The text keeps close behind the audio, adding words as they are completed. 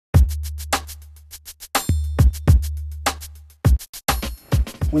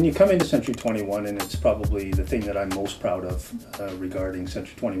When you come into Century 21, and it's probably the thing that I'm most proud of regarding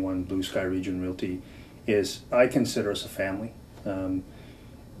Century 21 Blue Sky Region Realty, is I consider us a family.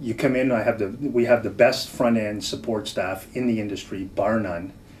 You come in, we have the best front end support staff in the industry, bar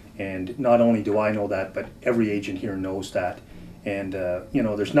none. And not only do I know that, but every agent here knows that. And you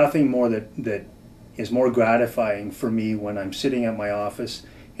know, there's nothing more that is more gratifying for me when I'm sitting at my office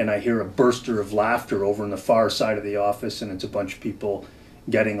and I hear a burster of laughter over on the far side of the office, and it's a bunch of people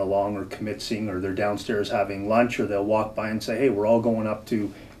getting along or commencing, or they're downstairs having lunch, or they'll walk by and say, hey, we're all going up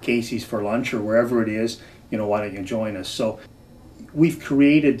to Casey's for lunch, or wherever it is, you know, why don't you join us? So we've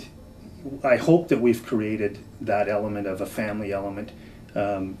created, I hope that we've created that element of a family element,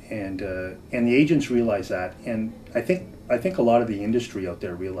 and the agents realize that, and I think a lot of the industry out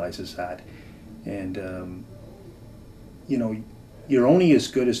there realizes that. And you know, you're only as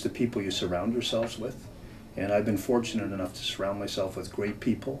good as the people you surround yourselves with. And I've been fortunate enough to surround myself with great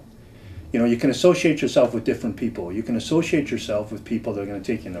people. You know, you can associate yourself with different people. You can associate yourself with people that are going to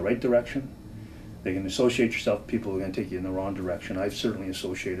take you in the right direction. They can associate yourself with people who are going to take you in the wrong direction. I've certainly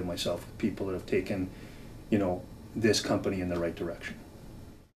associated myself with people that have taken, you know, this company in the right direction.